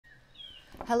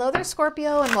Hello there,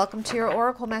 Scorpio, and welcome to your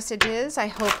Oracle messages. I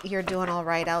hope you're doing all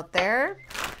right out there.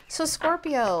 So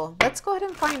Scorpio, let's go ahead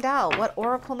and find out what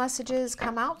Oracle messages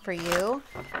come out for you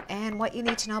and what you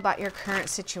need to know about your current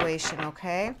situation,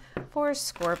 okay? For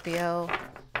Scorpio.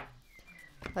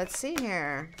 Let's see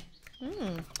here.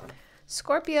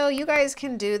 Scorpio, you guys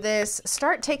can do this.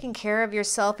 Start taking care of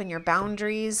yourself and your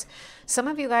boundaries. Some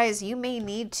of you guys, you may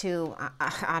need to,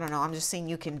 I don't know, I'm just saying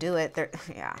you can do it.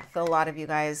 Yeah, I feel a lot of you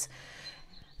guys,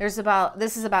 this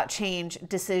is about change,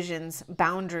 decisions,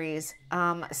 boundaries.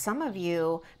 Some of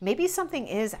you, maybe something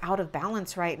is out of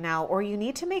balance right now, or you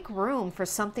need to make room for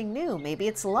something new. Maybe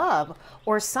it's love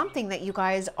or something that you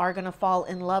guys are going to fall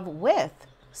in love with.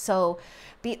 So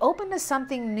be open to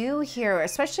something new here,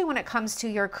 especially when it comes to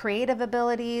your creative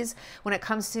abilities, when it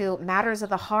comes to matters of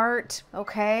the heart,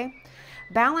 okay?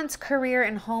 Balance career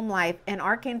and home life. And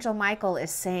Archangel Michael is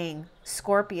saying,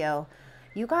 Scorpio,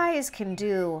 you guys can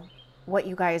do what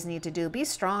you guys need to do. Be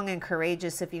strong and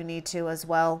courageous if you need to as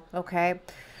well, okay?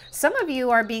 Some of you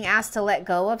are being asked to let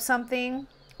go of something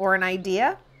or an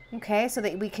idea, okay, so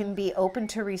that we can be open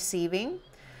to receiving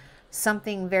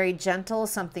something very gentle,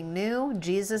 something new.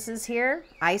 Jesus is here.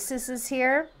 Isis is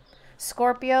here.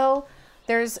 Scorpio,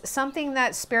 there's something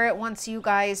that Spirit wants you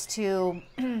guys to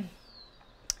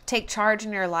take charge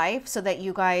in your life so that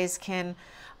you guys can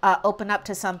open up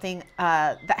to something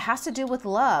that has to do with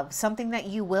love, something that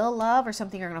you will love, or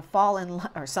something you're going to fall in love,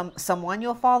 or someone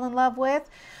you'll fall in love with.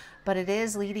 But it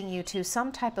is leading you to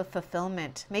some type of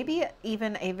fulfillment, maybe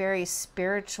even a very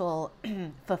spiritual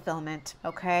fulfillment,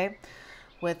 okay?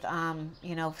 With,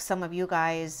 you know, some of you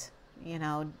guys, you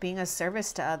know, being a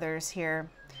service to others here,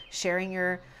 sharing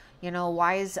your, you know,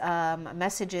 wise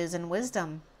messages and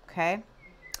wisdom, okay?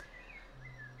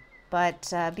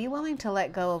 But be willing to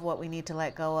let go of what we need to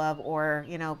let go of, or,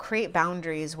 you know, create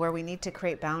boundaries where we need to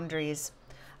create boundaries.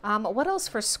 What else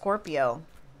for Scorpio?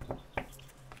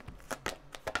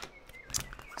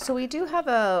 So we do have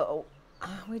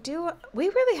we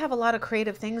really have a lot of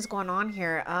creative things going on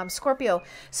here. Scorpio,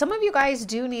 some of you guys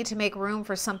do need to make room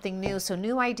for something new. So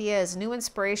new ideas, new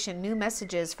inspiration, new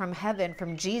messages from heaven,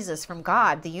 from Jesus, from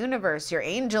God, the universe, your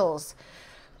angels,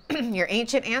 your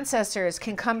ancient ancestors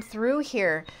can come through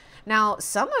here. Now,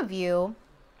 some of you,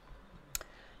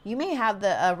 you may have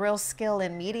a real skill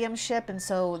in mediumship, and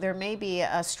so there may be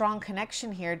a strong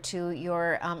connection here to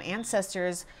your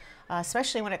ancestors,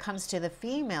 especially when it comes to the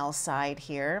female side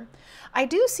here. I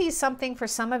do see something for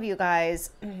some of you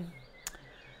guys,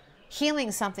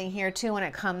 healing something here too when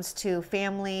it comes to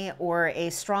family or a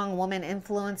strong woman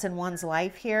influence in one's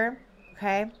life here,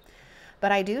 okay?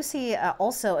 But I do see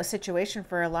also a situation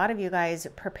for a lot of you guys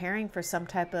preparing for some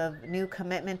type of new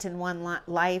commitment in one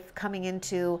life, coming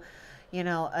into, you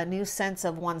know, a new sense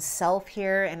of oneself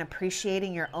here and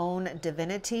appreciating your own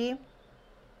divinity.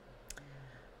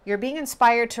 You're being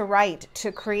inspired to write,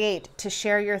 to create, to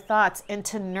share your thoughts, and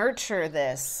to nurture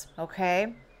this,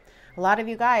 okay? A lot of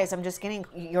you guys, I'm just getting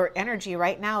your energy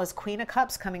right now is Queen of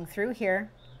Cups coming through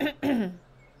here.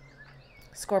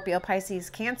 Scorpio, Pisces,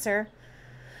 Cancer.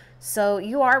 So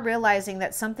you are realizing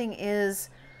that something is,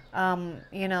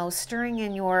 you know, stirring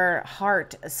in your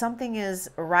heart. Something is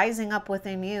rising up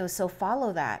within you. So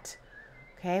follow that,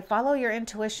 okay? Follow your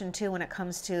intuition too when it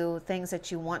comes to things that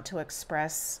you want to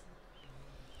express.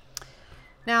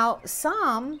 Now,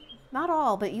 some, not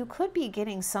all, but you could be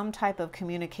getting some type of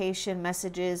communication,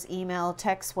 messages, email,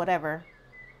 text, whatever.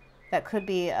 That could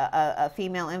be a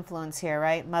female influence here,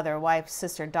 right? Mother, wife,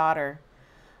 sister, daughter.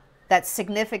 That's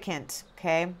significant,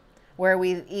 okay? Where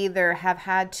we either have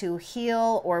had to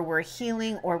heal, or we're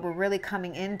healing, or we're really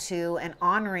coming into and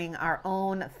honoring our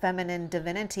own feminine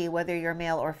divinity, whether you're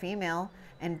male or female,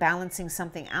 and balancing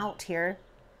something out here,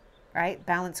 right?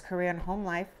 Balance career and home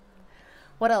life.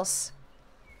 What else?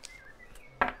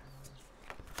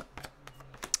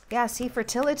 Yeah, see,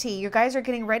 fertility. You guys are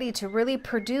getting ready to really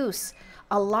produce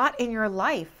a lot in your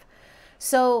life.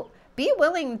 So be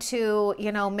willing to,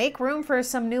 you know, make room for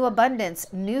some new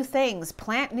abundance, new things,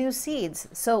 plant new seeds.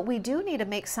 So we do need to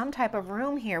make some type of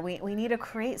room here. We need to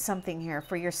create something here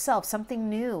for yourself, something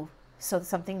new, so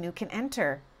something new can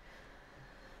enter.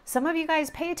 Some of you guys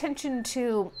pay attention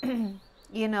to,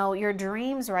 you know, your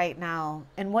dreams right now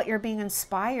and what you're being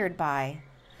inspired by.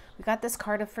 We got this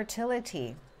card of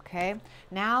fertility. Okay,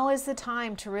 now is the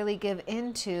time to really give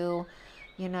into,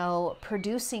 you know,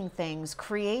 producing things,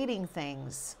 creating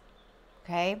things.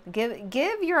 Okay,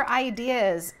 give your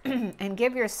ideas and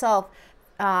give yourself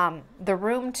the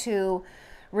room to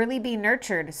really be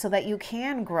nurtured so that you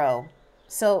can grow.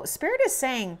 So Spirit is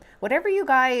saying, whatever you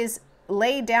guys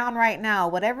lay down right now,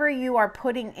 whatever you are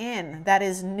putting in that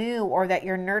is new or that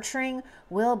you're nurturing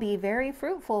will be very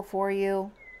fruitful for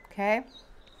you. Okay.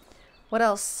 What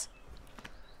else?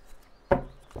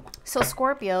 So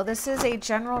Scorpio, this is a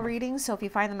general reading. So if you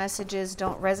find the messages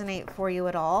don't resonate for you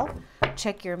at all,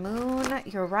 check your moon,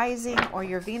 your rising, or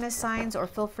your Venus signs, or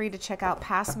feel free to check out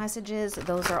past messages.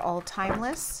 Those are all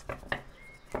timeless.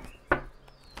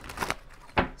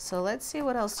 So let's see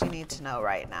what else you need to know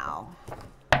right now.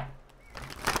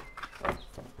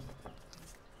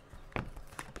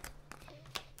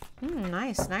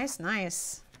 Nice, nice,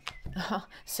 nice.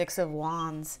 Six of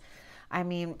Wands. I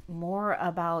mean, more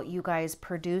about you guys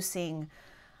producing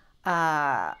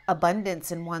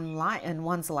abundance in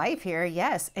one's life here.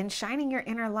 Yes. And shining your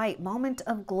inner light, moment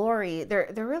of glory. There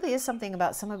really is something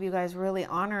about some of you guys really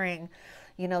honoring,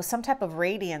 you know, some type of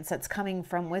radiance that's coming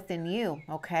from within you.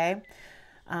 Okay.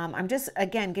 I'm just,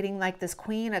 again, getting like this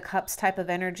Queen of Cups type of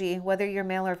energy, whether you're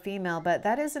male or female, but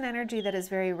that is an energy that is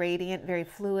very radiant, very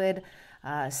fluid,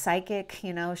 psychic.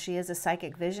 You know, she is a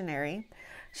psychic visionary.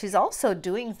 She's also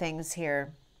doing things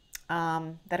here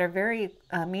that are very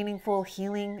meaningful,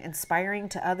 healing, inspiring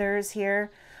to others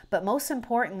here. But most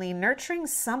importantly, nurturing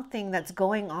something that's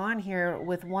going on here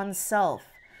with oneself.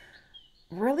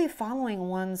 Really following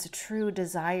one's true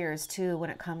desires too when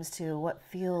it comes to what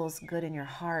feels good in your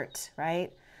heart,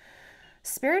 right?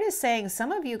 Spirit is saying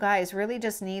some of you guys really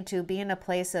just need to be in a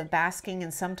place of basking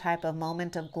in some type of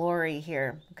moment of glory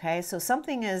here. Okay, so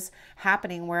something is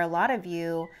happening where a lot of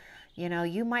you, you know,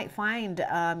 you might find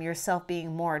yourself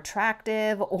being more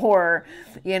attractive, or,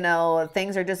 you know,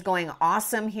 things are just going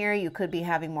awesome here. You could be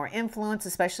having more influence,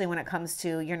 especially when it comes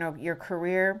to, you know, your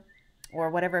career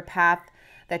or whatever path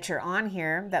that you're on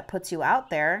here that puts you out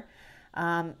there.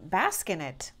 Bask in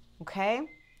it. Okay.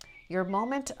 Your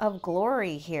moment of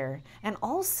glory here. And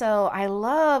also, I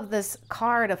love this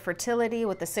card of fertility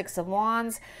with the Six of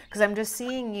Wands, because I'm just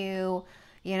seeing you,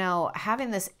 you know,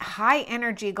 having this high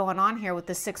energy going on here with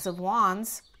the Six of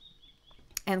Wands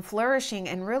and flourishing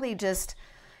and really just,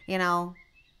 you know,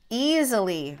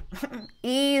 easily,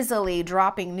 easily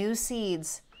dropping new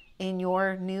seeds in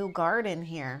your new garden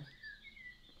here.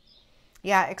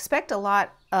 Yeah, expect a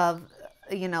lot of,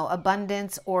 you know,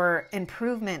 abundance or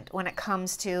improvement when it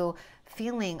comes to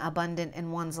feeling abundant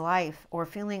in one's life or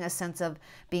feeling a sense of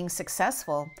being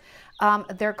successful.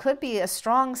 There could be a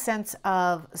strong sense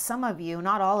of some of you,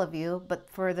 not all of you, but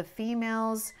for the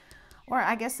females, or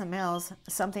I guess the males,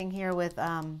 something here with,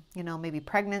 you know, maybe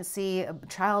pregnancy,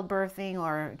 childbirthing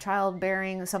or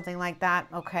childbearing, something like that.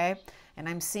 Okay. And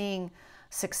I'm seeing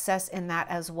success in that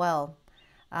as well.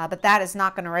 But that is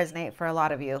not going to resonate for a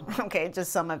lot of you. Okay,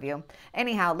 just some of you.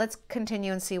 Anyhow, let's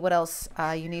continue and see what else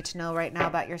you need to know right now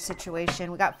about your situation.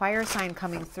 We got fire sign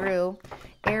coming through.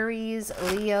 Aries,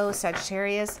 Leo,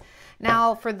 Sagittarius.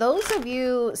 Now, for those of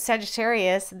you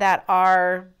Sagittarius that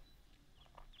are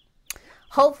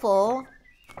hopeful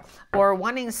or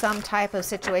wanting some type of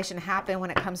situation to happen when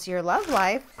it comes to your love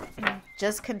life,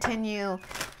 just continue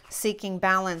seeking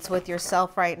balance with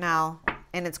yourself right now,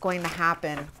 and it's going to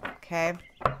happen. Okay.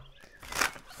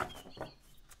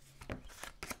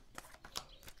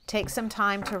 Take some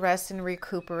time to rest and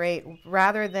recuperate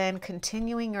rather than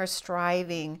continuing or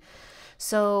striving.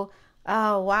 So,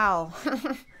 oh, wow.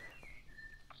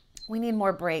 We need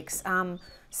more breaks.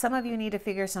 Some of you need to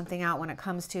figure something out when it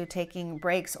comes to taking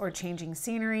breaks or changing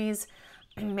sceneries,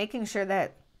 making sure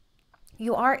that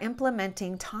you are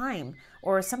implementing time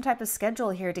or some type of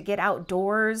schedule here to get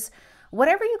outdoors,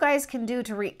 whatever you guys can do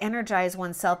to re-energize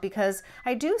oneself, because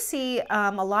I do see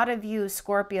a lot of you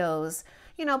Scorpios,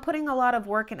 you know, putting a lot of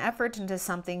work and effort into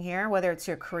something here, whether it's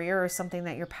your career or something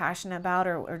that you're passionate about,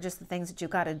 or just the things that you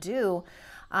got to do.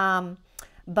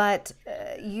 But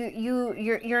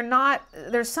you're not,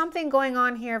 there's something going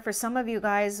on here for some of you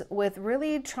guys with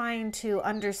really trying to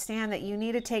understand that you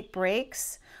need to take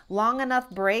breaks, long enough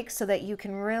breaks so that you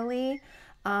can really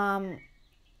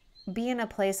be in a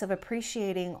place of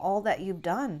appreciating all that you've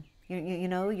done, you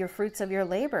know, your fruits of your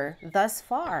labor thus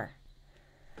far.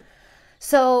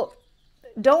 So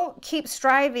don't keep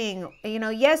striving, you know.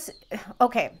 Yes.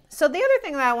 Okay. So the other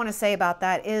thing that I want to say about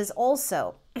that is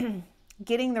also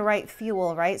getting the right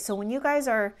fuel, right? So when you guys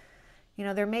are, you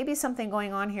know, there may be something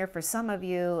going on here for some of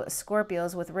you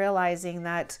Scorpios with realizing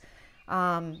that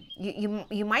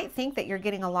you might think that you're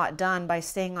getting a lot done by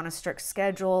staying on a strict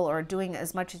schedule or doing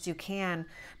as much as you can,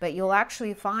 but you'll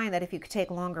actually find that if you could take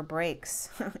longer breaks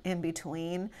in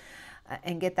between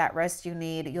and get that rest you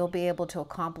need, you'll be able to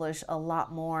accomplish a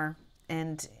lot more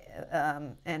and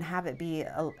have it be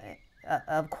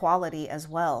of quality as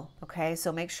well. Okay,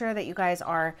 so make sure that you guys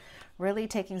are really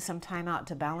taking some time out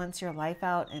to balance your life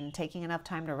out and taking enough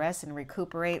time to rest and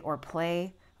recuperate or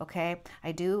play. Okay,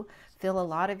 I do feel a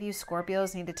lot of you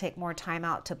Scorpios need to take more time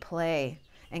out to play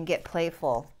and get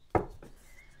playful.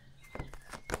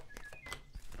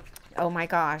 Oh my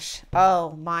gosh.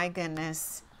 Oh my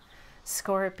goodness.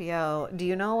 Scorpio, do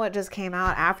you know what just came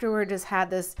out? After we just had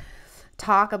this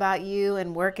talk about you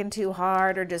and working too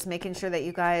hard or just making sure that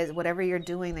you guys, whatever you're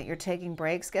doing, that you're taking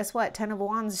breaks. Guess what? 10 of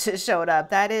Wands just showed up.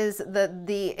 That is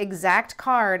the exact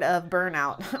card of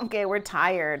burnout. Okay, we're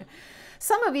tired.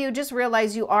 Some of you just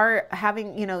realize you are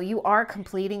having, you are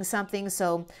completing something.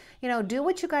 So, do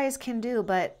what you guys can do.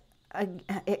 But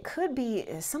it could be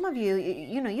some of you,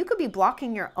 you could be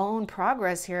blocking your own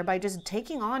progress here by just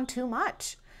taking on too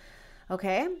much.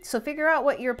 Okay, so figure out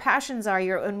what your passions are,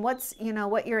 and what's,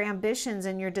 what your ambitions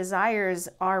and your desires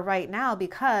are right now,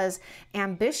 because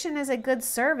ambition is a good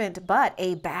servant, but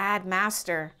a bad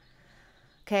master.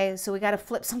 Okay, so we got to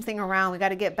flip something around. We got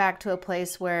to get back to a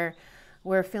place where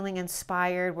we're feeling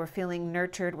inspired, we're feeling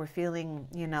nurtured, we're feeling,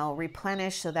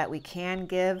 replenished, so that we can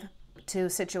give to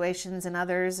situations and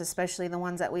others, especially the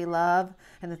ones that we love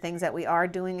and the things that we are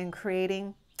doing and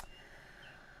creating.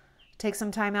 Take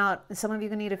some time out. Some of you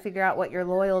need to figure out what you're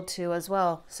loyal to as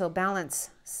well. So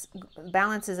balance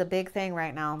is a big thing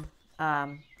right now.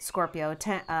 Scorpio,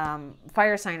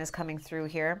 fire sign is coming through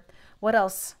here. What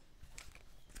else?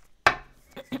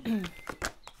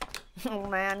 Oh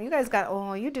man, you guys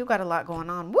you do got a lot going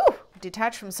on. Woo!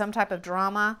 Detached from some type of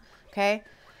drama. Okay.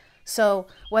 So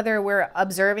whether we're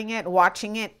observing it,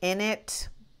 watching it, in it,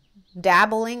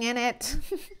 dabbling in it,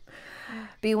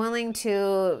 be willing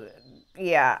to,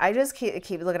 yeah, I just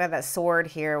keep looking at that sword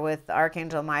here with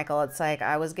Archangel Michael. It's like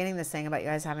I was getting this thing about you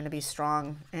guys having to be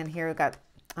strong. And here we got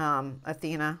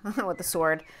Athena with the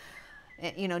sword.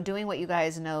 Doing what you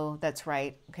guys know that's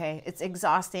right. Okay. It's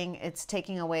exhausting. It's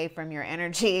taking away from your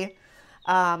energy.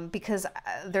 Because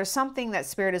there's something that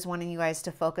Spirit is wanting you guys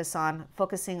to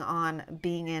focusing on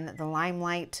being in the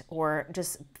limelight, or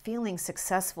just feeling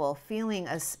successful, feeling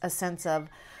a sense of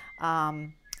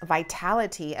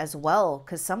vitality as well.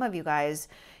 Because some of you guys,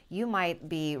 you might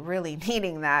be really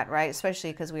needing that, right?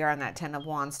 Especially because we are in that 10 of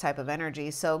Wands type of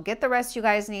energy. So get the rest you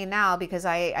guys need now, because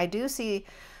I do see,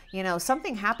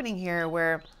 something happening here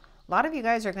where a lot of you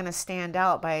guys are going to stand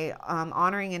out by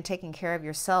honoring and taking care of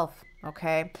yourself.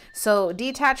 Okay, so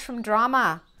detach from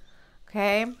drama.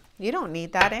 Okay, you don't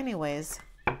need that anyways.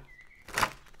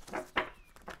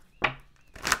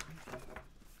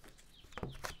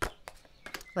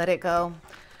 Let it go.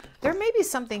 There may be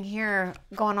something here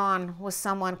going on with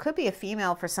someone. Could be a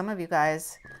female for some of you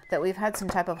guys that we've had some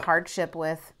type of hardship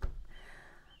with.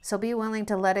 So be willing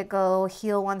to let it go,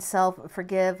 heal oneself,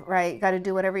 forgive, right? You got to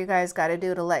do whatever you guys got to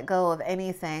do to let go of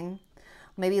anything.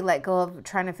 Maybe let go of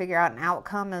trying to figure out an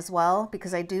outcome as well,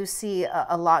 because I do see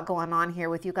a lot going on here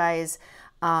with you guys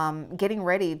getting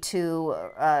ready to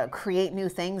create new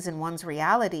things in one's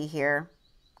reality here.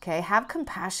 Okay, have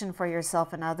compassion for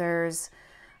yourself and others.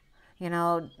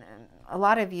 A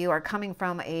lot of you are coming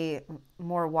from a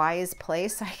more wise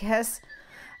place, I guess,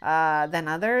 than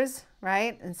others,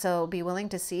 right? And so be willing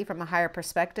to see from a higher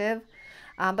perspective.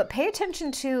 But pay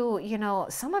attention to,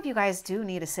 some of you guys do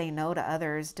need to say no to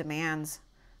others' demands,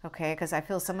 okay? Because I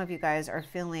feel some of you guys are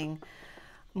feeling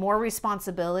more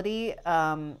responsibility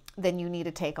than you need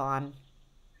to take on.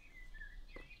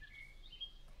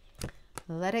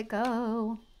 Let it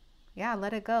go. Yeah,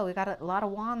 let it go. We got a lot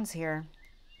of wands here.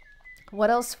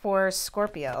 What else for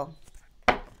Scorpio?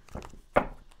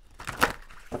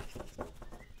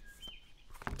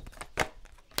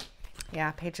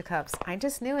 Yeah, Page of Cups. I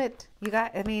just knew it.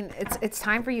 It's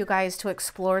time for you guys to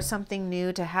explore something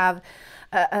new, to have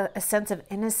a sense of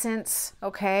innocence,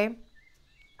 okay?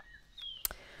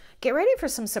 Get ready for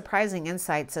some surprising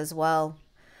insights as well.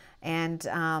 And,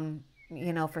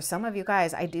 for some of you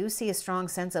guys, I do see a strong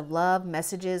sense of love,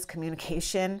 messages,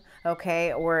 communication,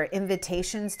 okay? Or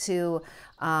invitations to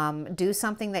do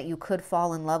something that you could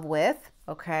fall in love with.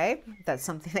 Okay, that's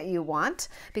something that you want,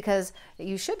 because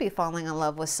you should be falling in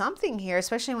love with something here,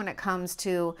 especially when it comes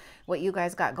to what you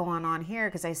guys got going on here,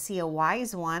 because I see a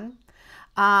wise one.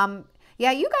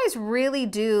 Yeah, you guys really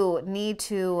do need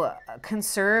to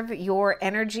conserve your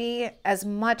energy as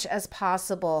much as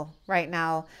possible right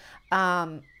now.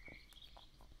 Some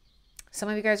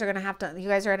of you guys are going to have to, you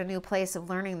guys are at a new place of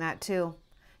learning that too.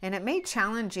 And it may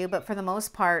challenge you, but for the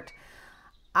most part,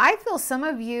 I feel some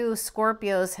of you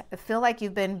Scorpios feel like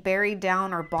you've been buried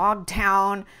down or bogged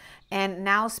down, and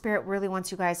now Spirit really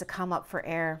wants you guys to come up for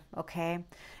air, okay?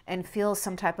 And feel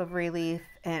some type of relief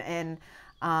and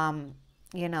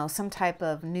you know, some type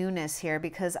of newness here,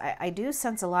 because I do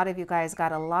sense a lot of you guys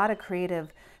got a lot of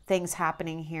creative things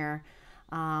happening here.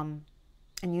 And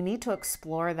you need to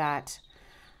explore that.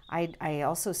 I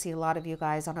also see a lot of you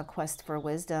guys on a quest for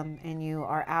wisdom, and you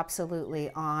are absolutely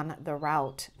on the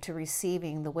route to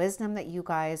receiving the wisdom that you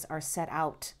guys are set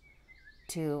out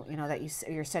to, you know, that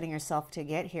you're setting yourself to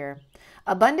get here.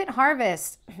 Abundant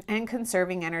harvest and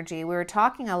conserving energy. We were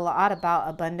talking a lot about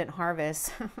abundant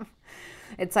harvest.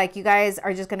 It's like you guys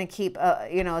are just going to keep,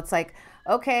 you know, it's like,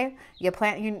 okay, you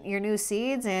plant your new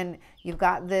seeds and you've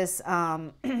got this,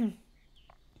 you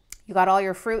got all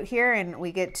your fruit here, and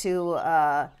we get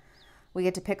to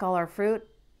pick all our fruit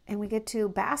and we get to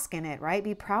bask in it, right?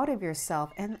 Be proud of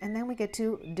yourself. And then we get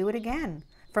to do it again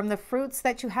from the fruits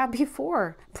that you had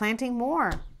before, planting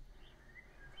more.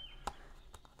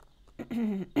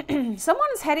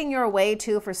 Someone's heading your way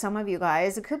too for some of you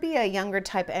guys. It could be a younger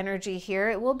type energy here.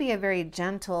 It will be a very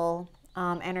gentle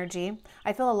energy.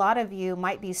 I feel a lot of you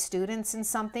might be students in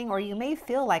something, or you may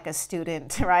feel like a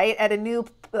student, right? At a new,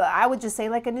 I would just say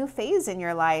like a new phase in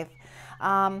your life.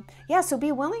 Yeah, so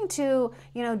be willing to,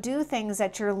 you know, do things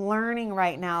that you're learning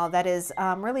right now that is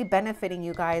really benefiting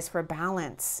you guys for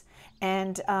balance,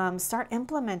 and start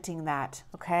implementing that,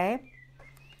 okay?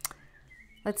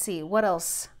 Let's see, what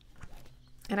else?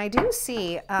 And I do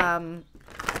see,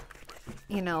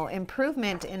 you know,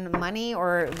 improvement in money,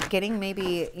 or getting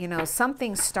maybe, you know,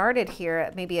 something started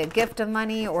here, maybe a gift of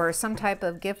money or some type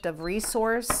of gift of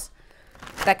resource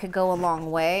that could go a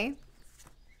long way.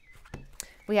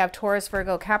 We have Taurus,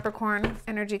 Virgo, Capricorn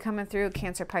energy coming through,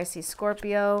 Cancer, Pisces,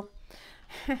 Scorpio.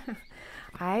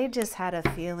 I just had a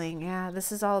feeling, yeah,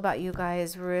 this is all about you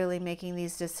guys really making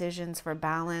these decisions for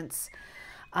balance.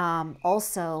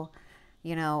 Also,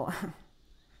 you know,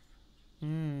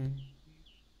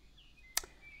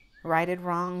 righted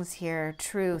wrongs here,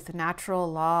 truth,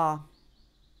 natural law.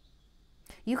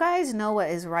 You guys know what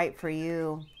is right for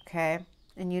you, okay?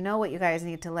 And you know what you guys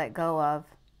need to let go of.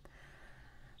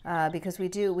 Because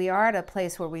we are at a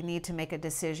place where we need to make a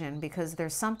decision, because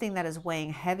there's something that is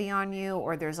weighing heavy on you,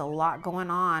 or there's a lot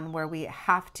going on where we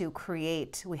have to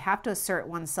assert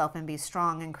oneself and be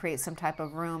strong and create some type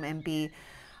of room and be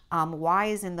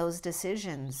wise in those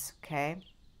decisions, okay?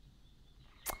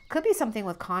 Could be something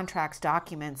with contracts,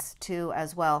 documents too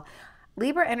as well.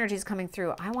 Libra energy is coming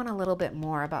through. I want a little bit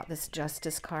more about this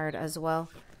Justice card as well.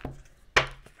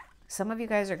 Some of you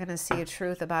guys are going to see a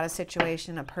truth about a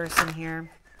situation, a person here.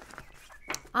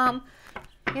 You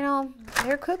know,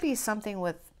 there could be something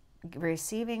with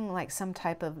receiving like some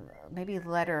type of maybe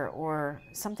letter or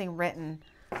something written,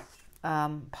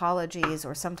 apologies,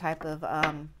 or some type of,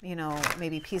 you know,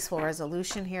 maybe peaceful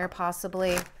resolution here,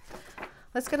 possibly.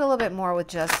 Let's get a little bit more with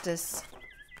Justice.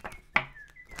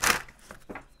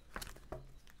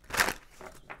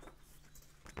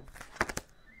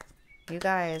 You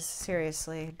guys,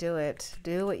 seriously, do it.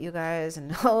 Do what you guys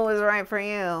know is right for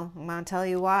you. I'm going to tell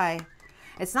you why.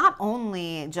 It's not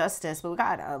only justice, but we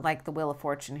got like the Wheel of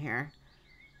Fortune here.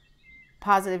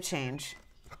 Positive change.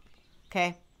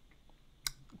 Okay?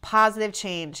 Positive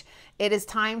change. It is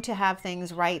time to have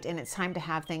things right, and it's time to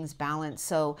have things balanced.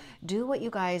 So do what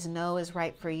you guys know is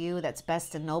right for you, that's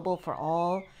best and noble for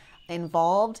all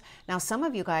involved. Now, some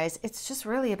of you guys, it's just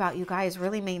really about you guys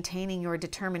really maintaining your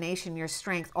determination, your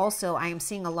strength. Also, I am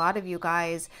seeing a lot of you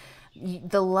guys,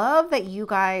 the love that you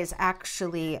guys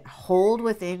actually hold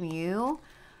within you,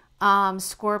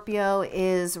 Scorpio,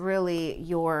 is really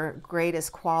your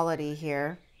greatest quality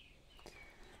here.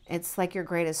 It's like your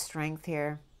greatest strength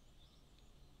here.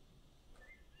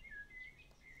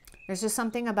 There's just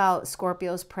something about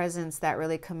Scorpio's presence that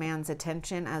really commands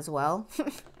attention as well.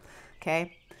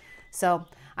 Okay. So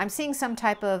I'm seeing some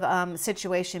type of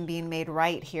situation being made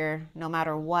right here, no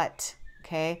matter what.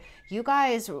 Okay. You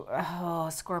guys, oh,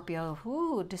 Scorpio,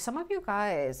 ooh, do some of you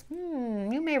guys,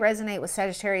 you may resonate with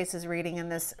Sagittarius's reading in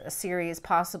this series,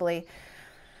 possibly.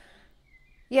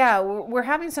 Yeah, we're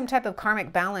having some type of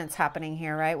karmic balance happening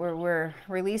here, right? We're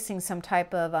releasing some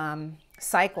type of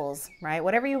cycles, right?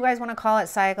 Whatever you guys want to call it,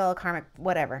 cycle, karmic,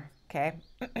 whatever, okay?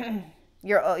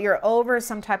 You're over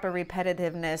some type of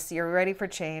repetitiveness. You're ready for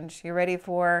change. You're ready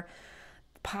for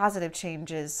positive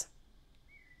changes.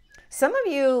 Some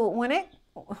of you,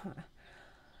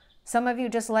 some of you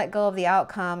just let go of the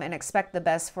outcome and expect the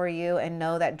best for you and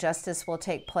know that justice will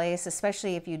take place,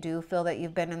 especially if you do feel that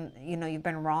you've been, you've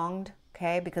been wronged,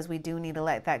 okay? Because we do need to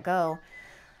let that go.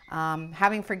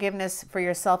 Having forgiveness for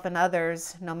yourself and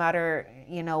others, no matter,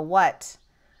 what,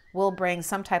 will bring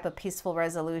some type of peaceful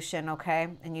resolution, okay?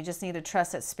 And you just need to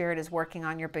trust that Spirit is working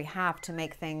on your behalf to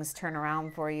make things turn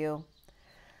around for you.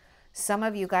 Some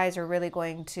of you guys are really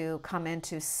going to come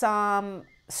into some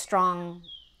strong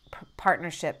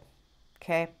partnership.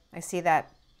 Okay, I see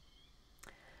that.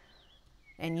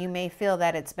 And you may feel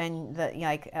that it's been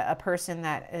like a person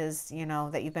that is, you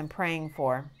know, that you've been praying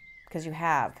for, because you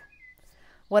have.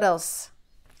 What else?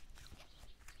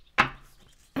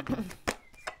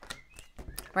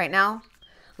 Right now,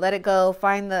 let it go.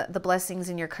 Find the blessings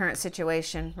in your current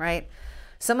situation, right?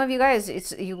 Some of you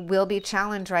guys, you will be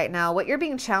challenged right now. What you're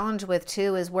being challenged with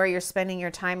too is where you're spending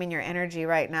your time and your energy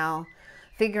right now.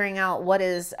 Figuring out what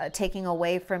is taking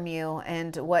away from you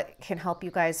and what can help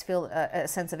you guys feel a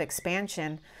sense of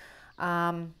expansion.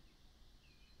 There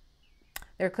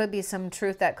could be some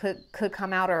truth that could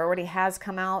come out or already has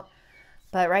come out.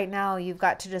 But right now, you've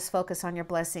got to just focus on your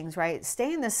blessings, right?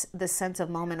 Stay in this sense of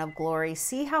moment of glory.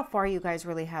 See how far you guys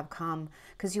really have come,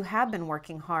 because you have been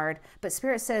working hard. But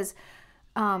Spirit says,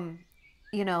 you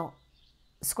know,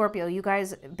 Scorpio, you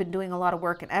guys have been doing a lot of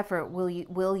work and effort.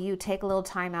 Will you take a little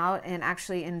time out and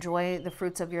actually enjoy the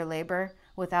fruits of your labor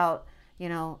without, you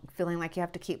know, feeling like you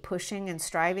have to keep pushing and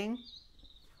striving?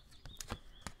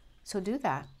 So do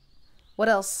that. What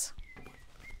else?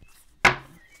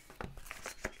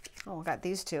 Oh, I got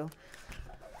these two.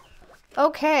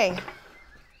 Okay.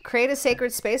 Create a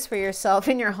sacred space for yourself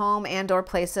in your home and or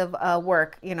place of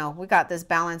work. You know, we got this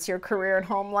balance, your career and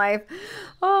home life.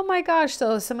 Oh my gosh.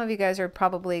 So some of you guys are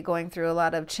probably going through a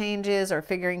lot of changes or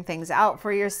figuring things out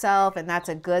for yourself, and that's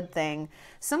a good thing.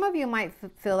 Some of you might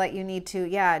feel like you need to,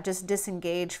 yeah, just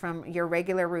disengage from your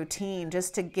regular routine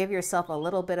just to give yourself a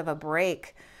little bit of a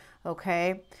break.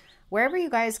 Okay. Wherever you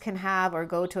guys can have or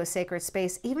go to a sacred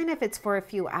space, even if it's for a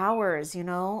few hours, you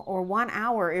know, or 1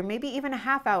 hour, or maybe even a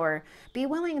half hour, be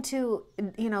willing to,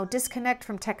 you know, disconnect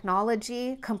from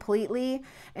technology completely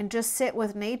and just sit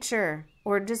with nature,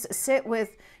 or just sit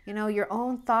with, you know, your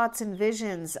own thoughts and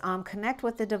visions. Connect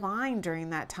with the divine during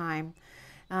that time.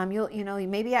 You know,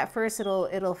 maybe at first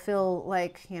it'll feel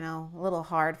like, you know, a little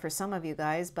hard for some of you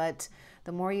guys, but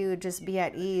the more you just be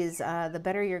at ease, the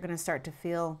better you're going to start to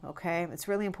feel, okay? It's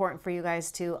really important for you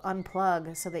guys to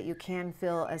unplug so that you can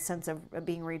feel a sense of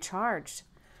being recharged.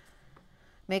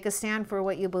 Make a stand for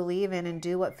what you believe in and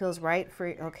do what feels right for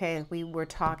you. Okay, we were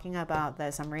talking about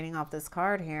this. I'm reading off this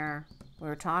card here. We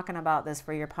were talking about this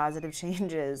for your positive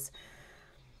changes.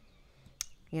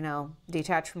 You know,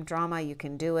 detach from drama. You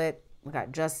can do it. We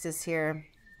got justice here.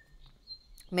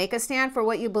 Make a stand for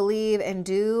what you believe and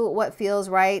do what feels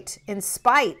right in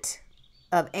spite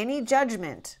of any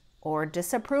judgment or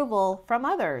disapproval from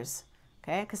others.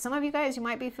 Okay, because some of you guys, you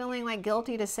might be feeling like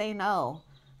guilty to say no.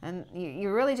 And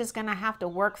you're really just going to have to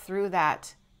work through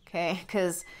that. Okay,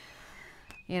 because,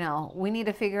 you know, we need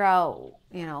to figure out,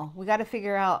 you know, we got to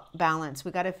figure out balance.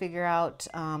 We got to figure out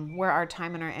where our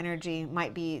time and our energy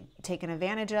might be taken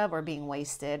advantage of or being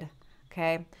wasted.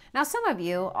 Okay. Now, some of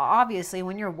you, obviously,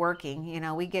 when you're working, you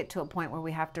know, we get to a point where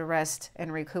we have to rest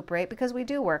and recuperate because we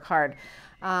do work hard.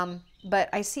 But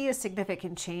I see a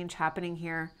significant change happening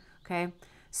here. Okay.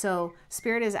 So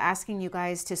Spirit is asking you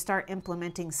guys to start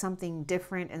implementing something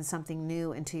different and something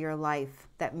new into your life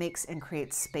that makes and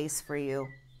creates space for you.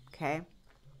 Okay.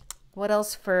 What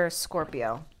else for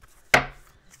Scorpio?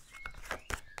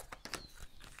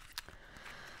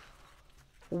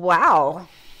 Wow.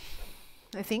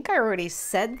 I think I already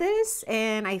said this,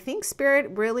 and I think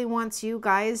Spirit really wants you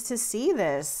guys to see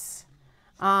this.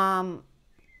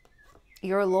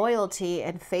 Your loyalty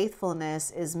and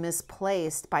faithfulness is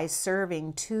misplaced by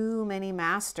serving too many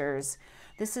masters.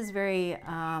 This is very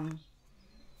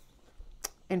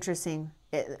interesting.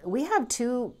 We have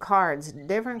two cards,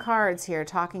 different cards here,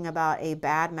 talking about a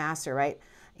bad master, right?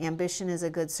 Ambition is a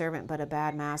good servant, but a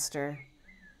bad master.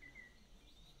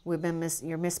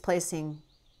 You're misplacing,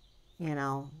 you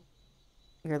know,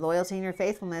 your loyalty and your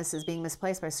faithfulness is being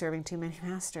misplaced by serving too many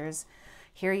masters.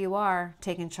 Here you are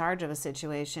taking charge of a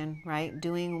situation, right?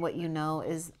 Doing what you know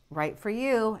is right for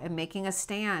you and making a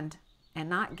stand and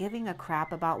not giving a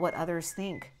crap about what others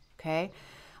think, okay?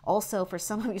 Also, for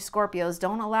some of you Scorpios,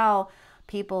 don't allow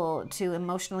people to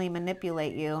emotionally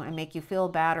manipulate you and make you feel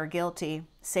bad or guilty.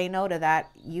 Say no to that.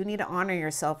 You need to honor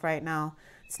yourself right now.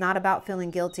 It's not about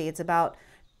feeling guilty. It's about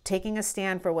taking a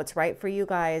stand for what's right for you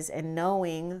guys and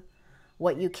knowing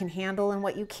what you can handle and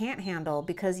what you can't handle.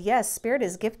 Because yes, Spirit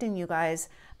is gifting you guys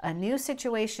a new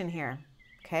situation here,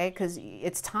 okay? Because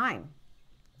it's time.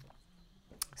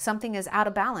 Something is out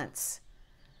of balance.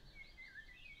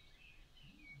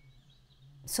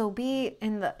 So be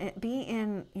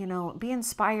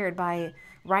inspired by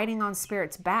riding on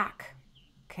Spirit's back,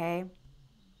 okay?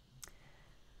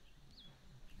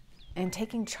 And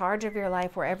taking charge of your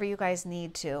life wherever you guys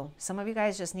need to. Some of you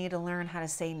guys just need to learn how to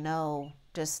say no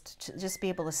Just be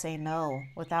able to say no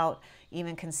without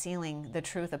even concealing the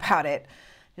truth about it.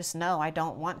 Just no, I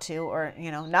don't want to, or,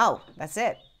 you know, no, that's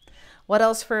it. What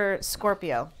else for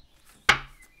Scorpio?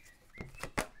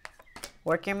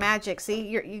 Work your magic. See,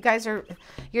 you guys are,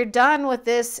 you're done with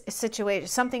this situation.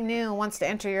 Something new wants to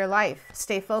enter your life.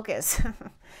 Stay focused.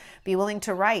 Be willing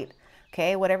to write.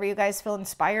 Okay, whatever you guys feel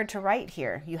inspired to write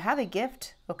here. You have a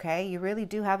gift, okay? You really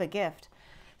do have a gift.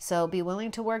 So be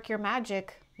willing to work your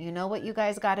magic. You know what you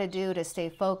guys got to do to stay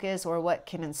focused, or what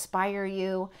can inspire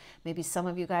you. Maybe some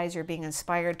of you guys are being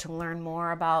inspired to learn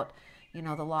more about, you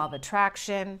know, the law of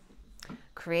attraction,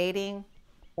 creating,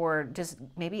 or just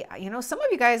maybe, you know, some of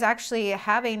you guys actually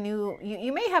have a new,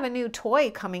 you may have a new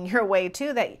toy coming your way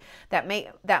too, that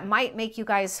might make you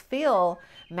guys feel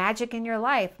magic in your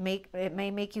life. It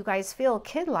may make you guys feel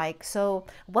kid-like. So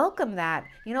welcome that,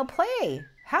 you know, play,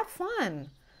 have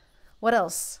fun. What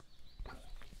else?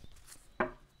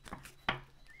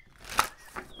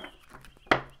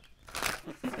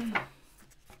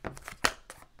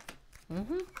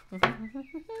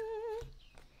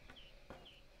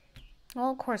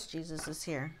 Well, of course, Jesus is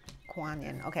here. Kuan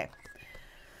Yin. Okay.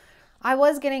 I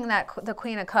was getting that the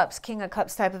Queen of Cups, King of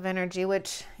Cups type of energy,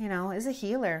 which, you know, is a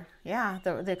healer. Yeah,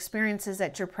 the experiences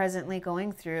that you're presently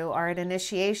going through are an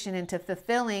initiation into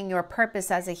fulfilling your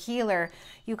purpose as a healer.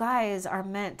 You guys are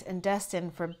meant and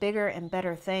destined for bigger and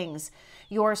better things.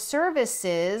 Your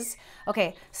services,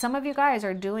 okay, some of you guys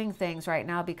are doing things right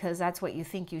now because that's what you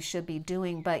think you should be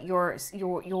doing, but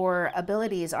your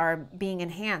abilities are being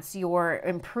enhanced, you're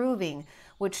improving,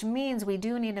 which means we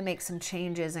do need to make some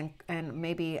changes, and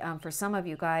maybe for some of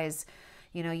you guys,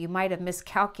 you know, you might have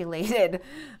miscalculated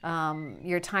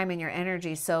your time and your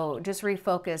energy. So just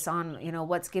refocus on, you know,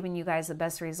 what's giving you guys the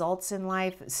best results in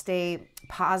life. Stay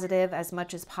positive as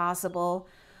much as possible,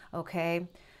 okay?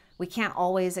 We can't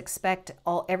always expect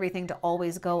everything to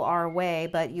always go our way,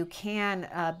 but you can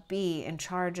be in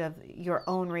charge of your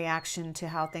own reaction to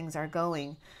how things are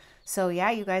going. So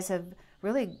yeah, you guys have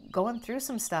really going through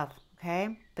some stuff.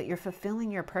 Okay, but you're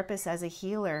fulfilling your purpose as a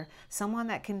healer, someone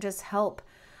that can just help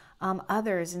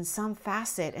others in some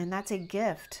facet, and that's a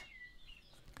gift.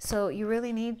 So you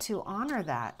really need to honor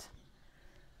that.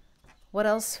 What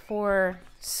else for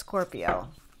Scorpio?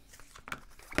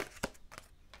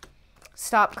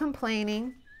 Stop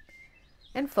complaining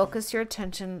and focus your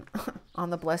attention on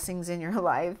the blessings in your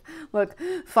life. Look,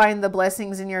 find the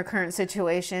blessings in your current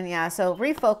situation. Yeah, so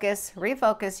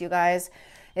refocus, you guys.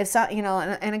 If so, you know,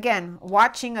 and again,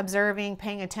 watching, observing,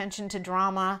 paying attention to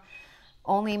drama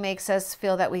only makes us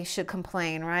feel that we should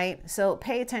complain, right? So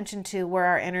pay attention to where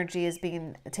our energy is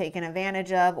being taken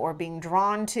advantage of or being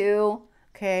drawn to,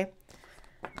 okay?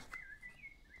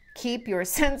 Keep your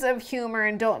sense of humor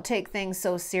and don't take things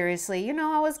so seriously. You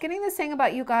know, I was getting this thing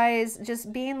about you guys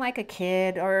just being like a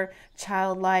kid or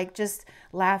childlike, just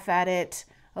laugh at it,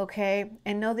 okay?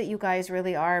 And know that you guys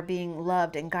really are being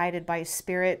loved and guided by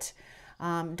spirit.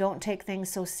 Don't take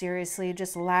things so seriously.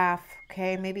 Just laugh,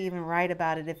 okay? Maybe even write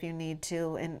about it if you need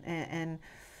to. And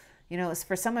you know,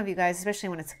 for some of you guys, especially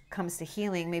when it comes to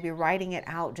healing, maybe writing it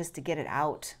out just to get it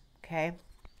out, okay?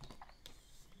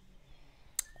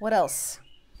 What else?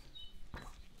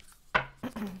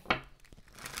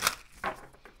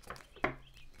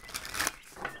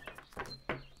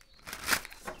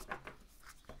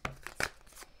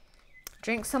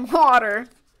 Drink some water.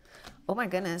 Oh my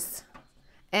goodness.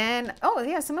 And, oh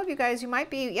yeah, some of you guys, you might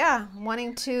be, yeah,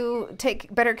 wanting to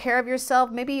take better care of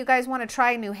yourself. Maybe you guys want to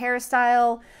try a new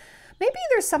hairstyle. Maybe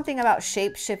there's something about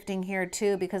shape shifting here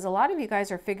too, because a lot of you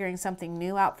guys are figuring something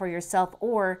new out for yourself,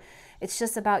 or it's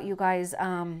just about you guys,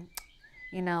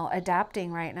 you know,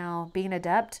 adapting right now, being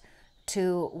adept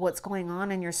to what's going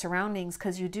on in your surroundings,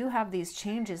 because you do have these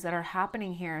changes that are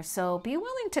happening here. So be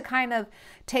willing to kind of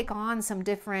take on some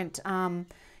different,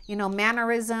 you know,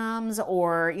 mannerisms,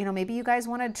 or, you know, maybe you guys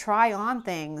want to try on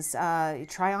things,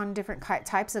 try on different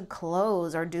types of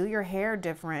clothes, or do your hair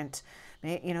different,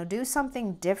 you know, do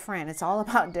something different. It's all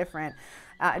about different.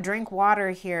 Drink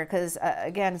water here, because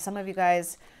again, some of you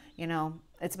guys, you know,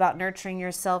 it's about nurturing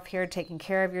yourself here, taking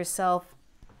care of yourself,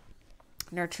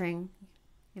 nurturing,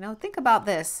 you know, think about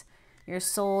this, your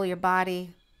soul, your body,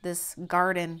 this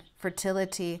garden,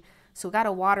 fertility. So we got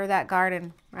to water that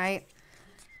garden, right?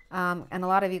 And a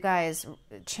lot of you guys,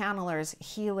 channelers,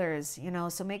 healers, you know,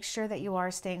 so make sure that you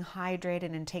are staying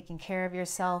hydrated and taking care of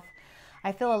yourself.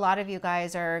 I feel a lot of you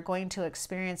guys are going to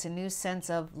experience a new sense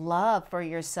of love for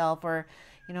yourself, or,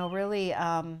 you know, really,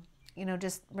 you know,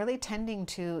 just really tending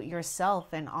to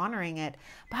yourself and honoring it.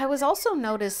 But I was also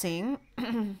noticing,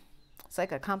 it's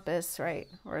like a compass, right?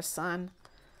 Or a sun.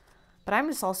 But I'm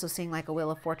just also seeing like a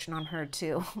wheel of fortune on her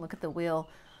too. Look at the wheel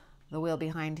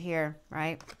behind here,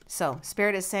 right? So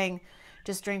Spirit is saying,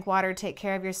 just drink water, take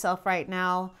care of yourself right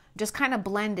now. Just kind of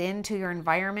blend into your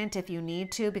environment if you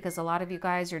need to, because a lot of you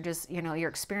guys are just, you know, you're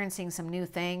experiencing some new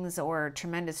things or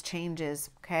tremendous changes,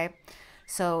 okay?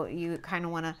 So you kind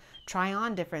of want to try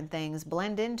on different things,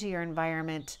 blend into your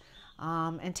environment,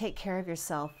 and take care of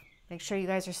yourself. Make sure you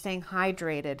guys are staying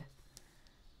hydrated.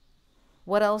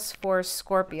 What else for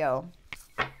Scorpio?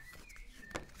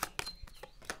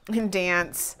 And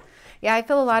dance. Yeah, I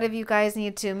feel a lot of you guys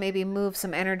need to maybe move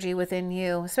some energy within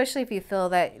you, especially if you feel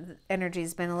that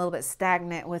energy's been a little bit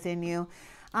stagnant within you.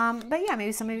 But yeah,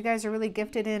 maybe some of you guys are really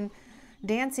gifted in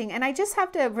dancing. And I just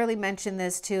have to really mention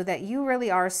this too, that you really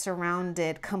are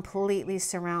surrounded, completely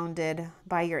surrounded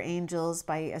by your angels,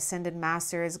 by ascended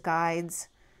masters, guides,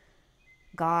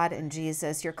 God and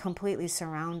Jesus. You're completely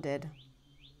surrounded.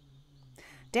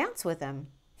 Dance with them,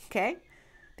 okay?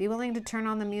 Be willing to turn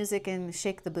on the music and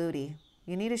shake the booty.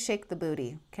 You need to shake the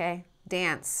booty, okay?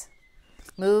 Dance.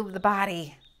 Move the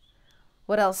body.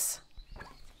 What else?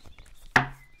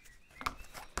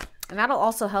 And that'll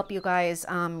also help you guys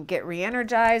get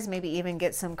re-energized, maybe even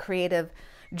get some creative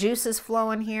juices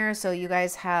flowing here, so you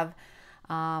guys have,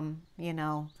 you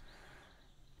know,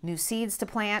 new seeds to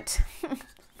plant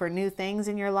for new things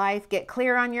in your life. Get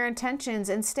clear on your intentions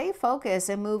and stay focused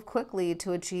and move quickly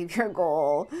to achieve your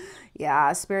goal.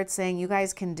 Yeah, Spirit's saying you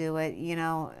guys can do it. You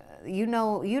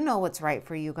know what's right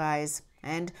for you guys,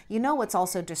 and you know what's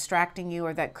also distracting you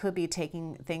or that could be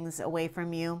taking things away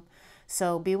from you.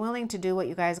 So be willing to do what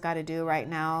you guys got to do right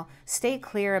now. Stay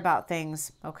clear about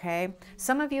things, okay?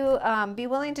 Some of you be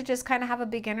willing to just kind of have a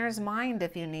beginner's mind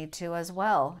if you need to as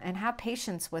well, and have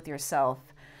patience with yourself.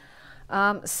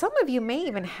 Some of you may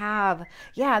even have,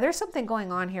 yeah, there's something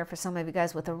going on here for some of you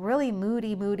guys with a really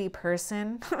moody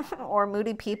person or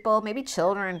moody people, maybe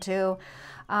children too.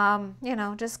 You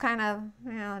know, just kind of,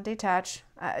 you know, detach.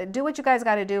 Do what you guys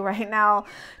got to do right now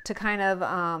to kind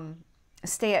of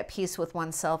stay at peace with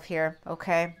oneself here,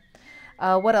 okay?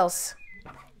 What else?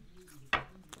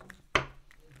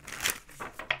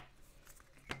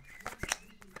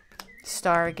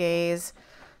 Stargaze.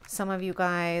 Some of you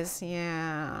guys,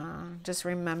 yeah, just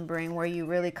remembering where you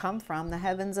really come from, the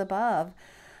heavens above.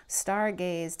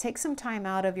 Stargaze. Take some time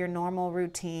out of your normal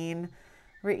routine.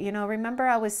 You know, remember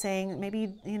I was saying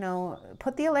maybe, you know,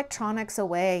 put the electronics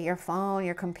away, your phone,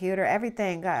 your computer,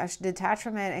 everything. Gosh, detach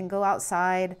from it and go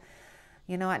outside,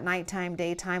 you know, at nighttime,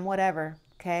 daytime, whatever,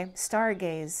 okay?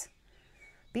 Stargaze.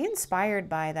 Be inspired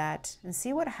by that and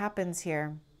see what happens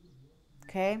here,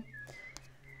 okay?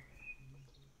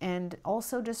 And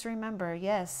also just remember,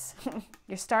 yes,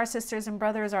 your star sisters and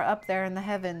brothers are up there in the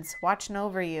heavens watching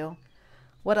over you.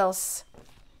 What else?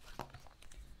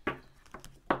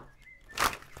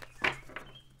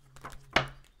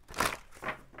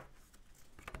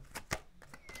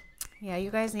 Yeah,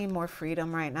 you guys need more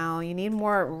freedom right now. You need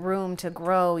more room to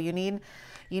grow. You need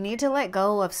to let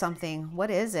go of something.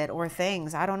 What is it? Or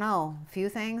things? I don't know. A few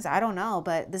things? I don't know.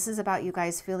 But this is about you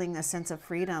guys feeling a sense of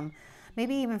freedom.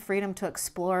 Maybe even freedom to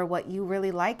explore what you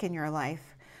really like in your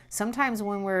life. Sometimes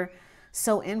when we're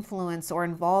so influenced or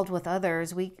involved with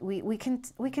others, we can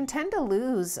tend to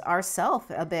lose ourselves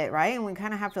a bit, right? And we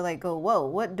kind of have to like go, whoa,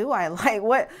 what do I like?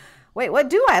 What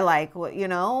do I like? What, you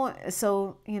know?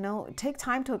 So, you know, take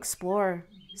time to explore.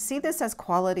 See this as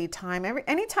quality time.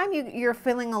 Anytime you're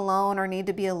feeling alone or need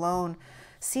to be alone,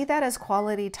 see that as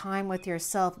quality time with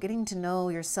yourself, getting to know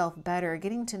yourself better,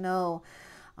 getting to know,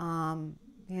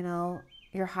 you know,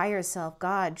 your higher self,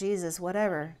 God, Jesus,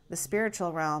 whatever, the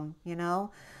spiritual realm, you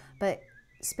know. But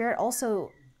Spirit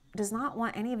also does not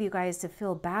want any of you guys to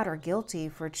feel bad or guilty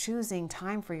for choosing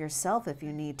time for yourself if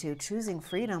you need to, choosing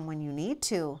freedom when you need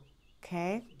to,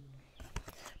 okay?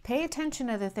 Pay attention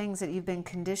to the things that you've been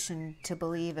conditioned to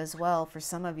believe as well for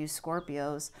some of you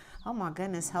Scorpios. Oh my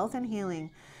goodness, health and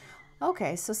healing.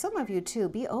 Okay, so some of you too,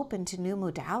 be open to new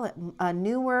modality,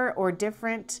 newer or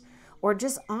different, or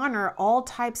just honor all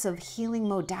types of healing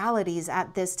modalities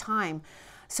at this time.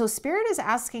 So Spirit is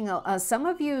asking some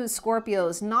of you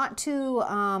Scorpios not to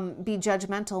be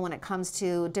judgmental when it comes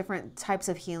to different types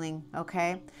of healing,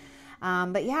 okay?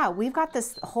 But yeah, we've got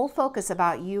this whole focus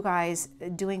about you guys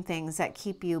doing things that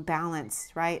keep you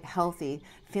balanced, right? Healthy,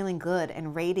 feeling good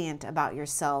and radiant about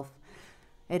yourself.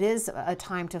 It is a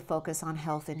time to focus on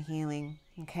health and healing,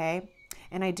 okay?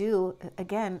 And I do,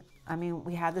 again, I mean,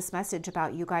 we had this message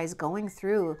about you guys going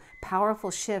through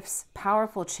powerful shifts,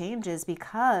 powerful changes,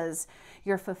 because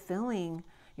you're fulfilling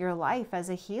your life as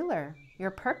a healer,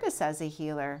 your purpose as a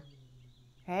healer.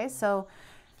 Okay, so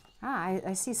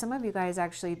I see some of you guys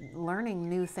actually learning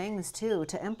new things too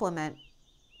to implement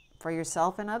for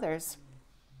yourself and others.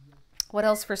 What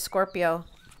else for Scorpio?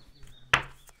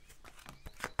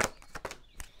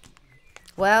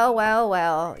 Well, well,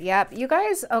 well. Yep. You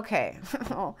guys, okay.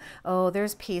 Oh,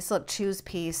 there's peace. Look, choose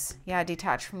peace. Yeah,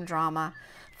 detach from drama.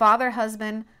 Father,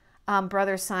 husband,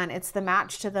 brother, son. It's the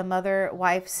match to the mother,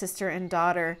 wife, sister, and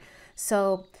daughter.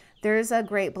 So there's a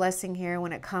great blessing here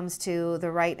when it comes to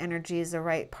the right energies, the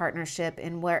right partnership,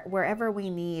 and wherever we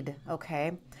need,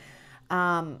 okay?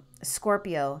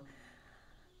 Scorpio,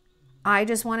 I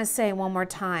just want to say one more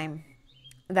time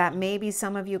that maybe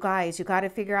some of you guys, you got to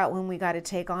figure out when we got to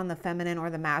take on the feminine or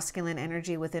the masculine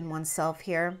energy within oneself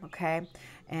here, okay?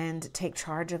 And take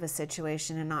charge of a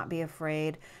situation and not be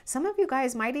afraid. Some of you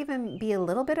guys might even be a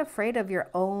little bit afraid of your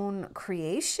own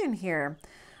creation here.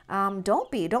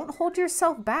 Don't hold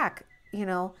yourself back, you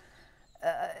know.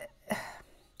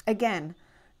 Again,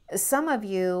 some of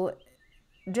you,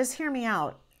 just hear me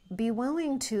out. Be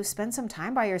willing to spend some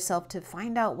time by yourself to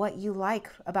find out what you like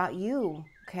about you,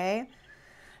 okay?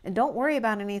 And don't worry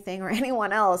about anything or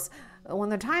anyone else. When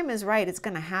the time is right, it's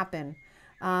going to happen.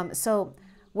 So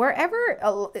wherever,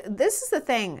 this is the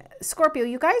thing, Scorpio,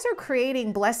 you guys are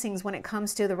creating blessings when it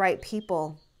comes to the right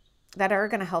people that are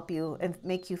going to help you and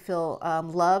make you feel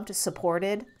loved,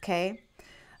 supported, okay?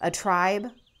 A tribe.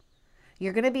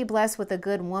 You're going to be blessed with a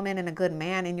good woman and a good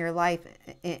man in your life,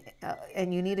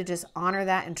 and you need to just honor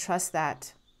that and trust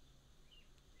that.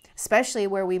 Especially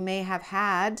where we may have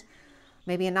had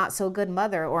maybe a not so good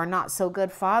mother or a not so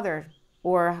good father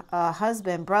or a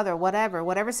husband, brother,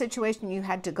 whatever situation you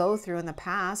had to go through in the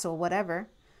past or whatever.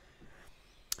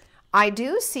 I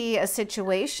do see a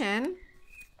situation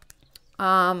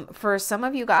for some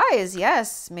of you guys,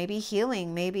 yes, maybe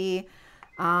healing, maybe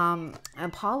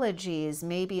apologies,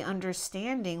 maybe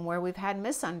understanding where we've had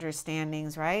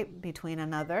misunderstandings, right, between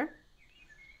another.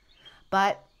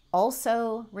 But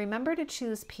also remember to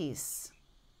choose peace.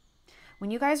 When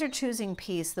you guys are choosing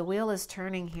peace, the wheel is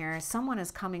turning here. Someone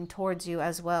is coming towards you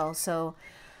as well. So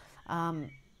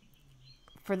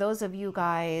for those of you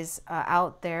guys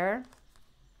out there,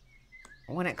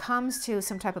 when it comes to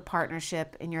some type of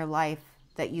partnership in your life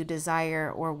that you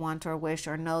desire or want or wish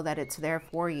or know that it's there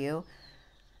for you,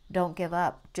 don't give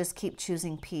up. Just keep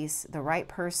choosing peace. The right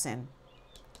person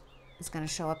is going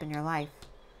to show up in your life.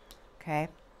 Okay?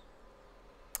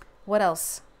 What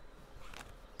else?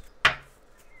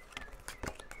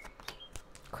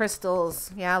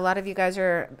 Crystals. Yeah, a lot of you guys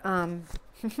are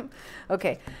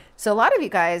okay, so a lot of you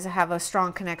guys have a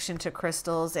strong connection to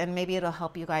crystals, and maybe it'll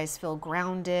help you guys feel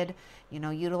grounded, you know,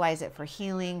 utilize it for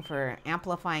healing, for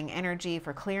amplifying energy,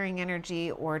 for clearing energy,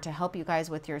 or to help you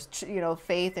guys with your, you know,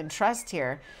 faith and trust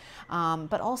here,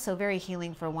 but also very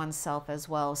healing for oneself as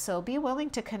well. So be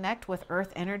willing to connect with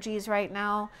earth energies right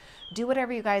now. Do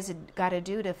whatever you guys got to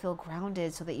do to feel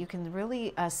grounded so that you can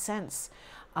really sense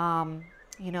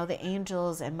you know, the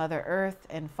angels and Mother Earth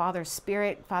and Father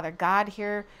Spirit, Father God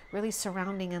here, really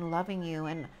surrounding and loving you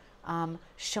and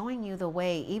showing you the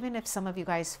way, even if some of you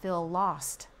guys feel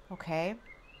lost, okay?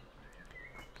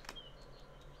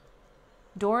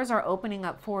 Doors are opening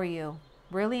up for you.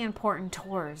 Really important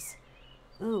doors.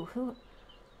 Ooh,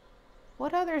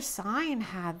 what other sign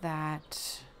had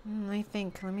that? Let me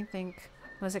think.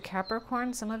 Was it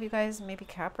Capricorn? Some of you guys, maybe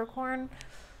Capricorn?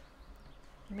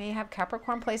 You may have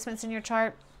Capricorn placements in your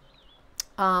chart.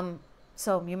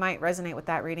 So you might resonate with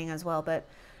that reading as well, but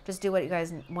just do what you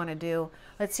guys want to do.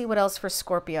 Let's see what else for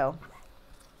Scorpio.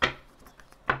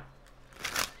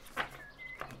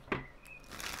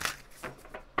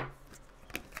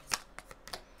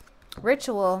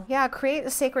 Ritual. Yeah, create a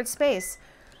sacred space.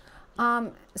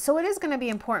 So it is going to be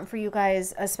important for you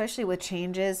guys, especially with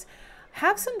changes.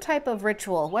 Have some type of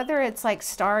ritual, whether it's like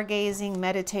stargazing,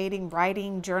 meditating,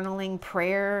 writing, journaling,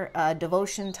 prayer,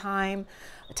 devotion time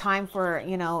for,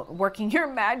 you know, working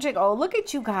your magic. Oh, look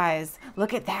at you guys.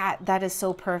 Look at that. That is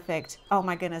so perfect. Oh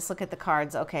my goodness. Look at the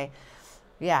cards. Okay.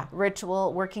 Yeah.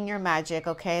 Ritual, working your magic.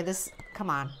 Okay. Come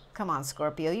on,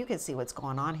 Scorpio. You can see what's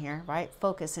going on here, right?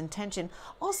 Focus, intention.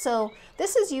 Also,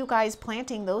 this is you guys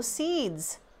planting those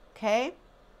seeds. Okay.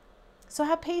 So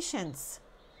have patience.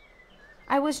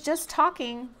 I was just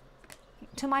talking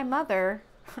to my mother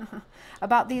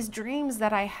about these dreams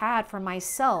that I had for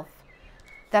myself,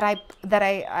 that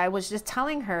I was just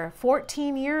telling her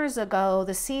 14 years ago,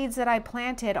 the seeds that I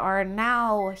planted are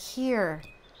now here.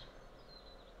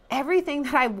 Everything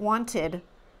that I wanted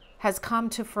has come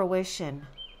to fruition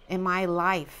in my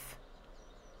life.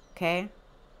 Okay?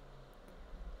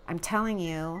 I'm telling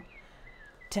you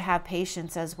to have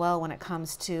patience as well when it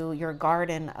comes to your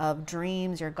garden of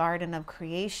dreams, your garden of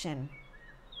creation.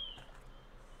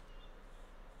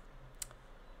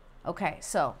 Okay,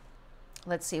 so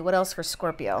let's see. What else for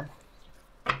Scorpio?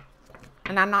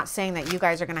 And I'm not saying that you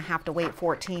guys are going to have to wait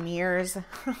 14 years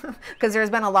because there's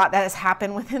been a lot that has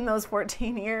happened within those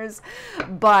 14 years.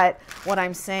 But what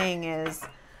I'm saying is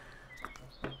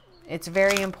it's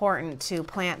very important to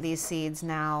plant these seeds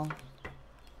now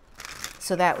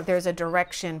so that there's a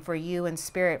direction for you in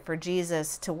spirit, for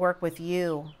Jesus to work with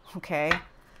you, okay,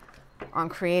 on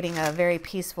creating a very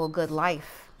peaceful, good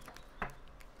life.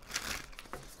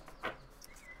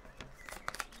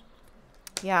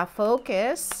 Yeah,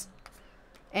 focus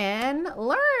and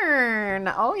learn.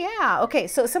 Oh yeah. Okay,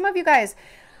 so some of you guys,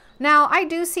 now I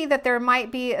do see that there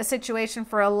might be a situation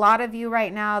for a lot of you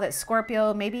right now that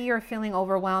Scorpio, maybe you're feeling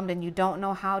overwhelmed and you don't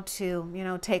know how to, you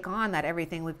know, take on that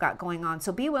everything we've got going on.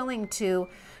 So be willing to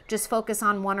just focus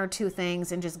on one or two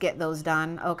things and just get those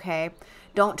done, okay?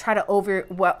 Don't try to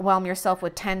overwhelm yourself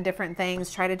with 10 different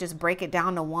things. Try to just break it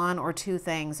down to one or two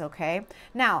things, okay?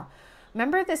 Now,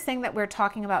 remember this thing that we're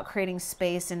talking about, creating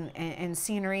space and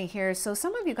scenery here. So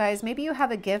some of you guys, maybe you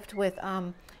have a gift with,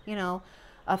 you know,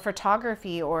 a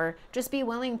photography, or just be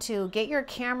willing to get your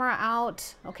camera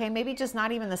out. Okay, maybe just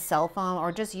not even the cell phone,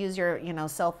 or just use your, you know,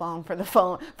 cell phone for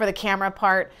the camera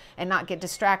part and not get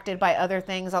distracted by other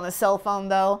things on the cell phone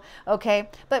though. Okay,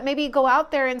 but maybe go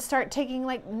out there and start taking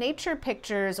like nature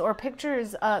pictures or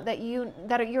pictures that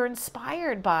you're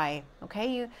inspired by.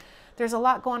 Okay, there's a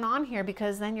lot going on here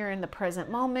because then you're in the present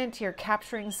moment, you're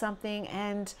capturing something,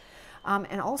 and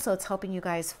also it's helping you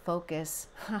guys focus.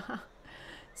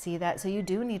 See that? So you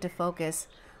do need to focus,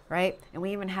 right? And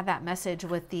we even have that message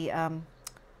with the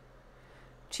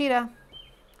cheetah.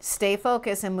 Stay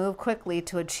focused and move quickly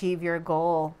to achieve your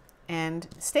goal. And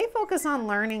stay focused on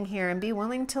learning here and be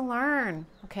willing to learn,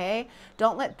 okay?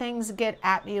 Don't let things get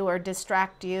at you or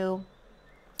distract you.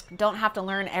 Don't have to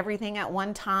learn everything at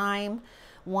one time.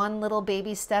 One little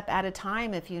baby step at a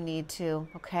time if you need to,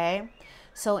 okay?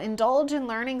 So indulge in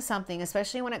learning something,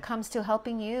 especially when it comes to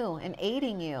helping you and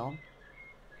aiding you.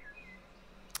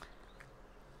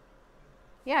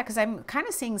 Yeah, because I'm kind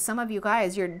of seeing some of you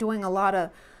guys, you're doing a lot of,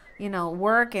 you know,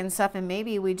 work and stuff, and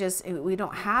maybe we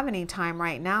don't have any time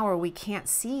right now, or we can't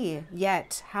see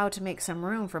yet how to make some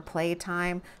room for play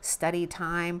time, study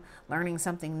time, learning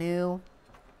something new.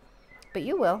 But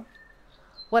you will.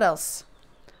 What else?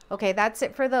 Okay, that's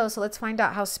it for those. So let's find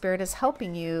out how Spirit is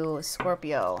helping you,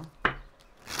 Scorpio.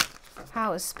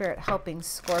 How is Spirit helping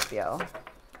Scorpio?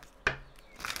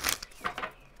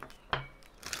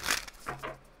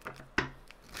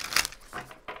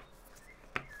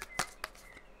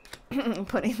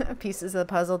 Putting the pieces of the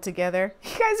puzzle together.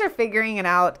 You guys are figuring it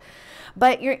out.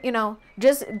 But you know,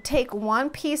 just take one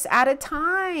piece at a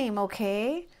time,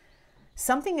 okay?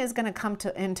 Something is going to come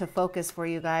into focus for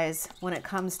you guys when it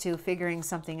comes to figuring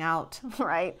something out,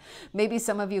 right? Maybe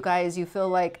some of you guys, you feel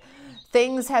like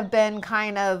things have been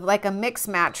kind of like a mix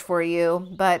match for you,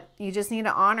 but you just need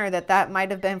to honor that that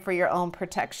might have been for your own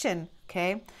protection,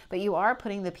 okay? But you are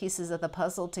putting the pieces of the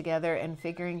puzzle together and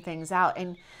figuring things out.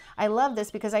 And I love this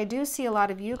because I do see a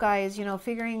lot of you guys, you know,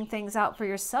 figuring things out for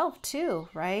yourself too,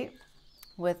 right?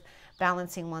 With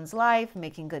balancing one's life,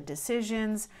 making good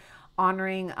decisions,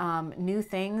 honoring new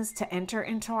things to enter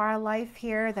into our life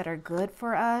here that are good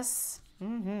for us.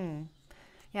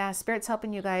 Yeah, Spirit's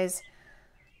helping you guys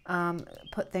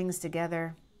put things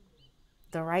together,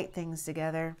 the right things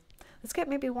together. Let's get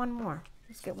maybe one more.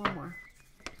 Let's get one more.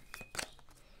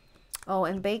 Oh,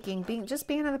 and baking, just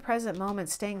being in the present moment,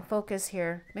 staying focused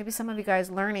here. Maybe some of you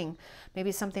guys learning,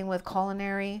 maybe something with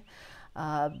culinary,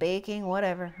 baking,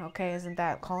 whatever. Okay, isn't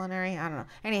that culinary? I don't know.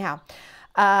 Anyhow,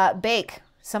 bake.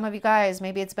 Some of you guys,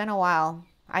 maybe it's been a while.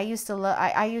 I used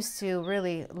to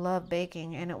really love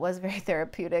baking, and it was very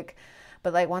therapeutic.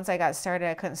 But like once I got started,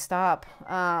 I couldn't stop.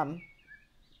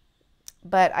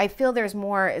 But I feel there's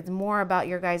more. It's more about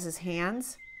your guys'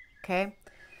 hands. Okay.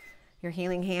 Your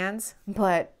healing hands,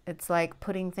 but it's like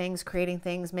putting things, creating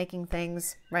things, making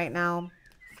things right now,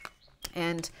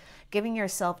 and giving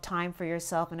yourself time for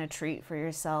yourself and a treat for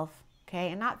yourself,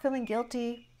 okay? And not feeling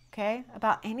guilty, okay,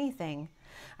 about anything.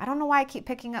 I don't know why I keep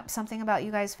picking up something about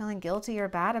you guys feeling guilty or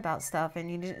bad about stuff, and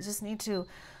you just need to,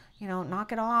 you know,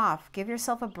 knock it off. Give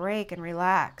yourself a break and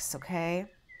relax, okay?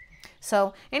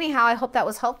 So anyhow, I hope that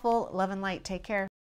was helpful. Love and light. Take care.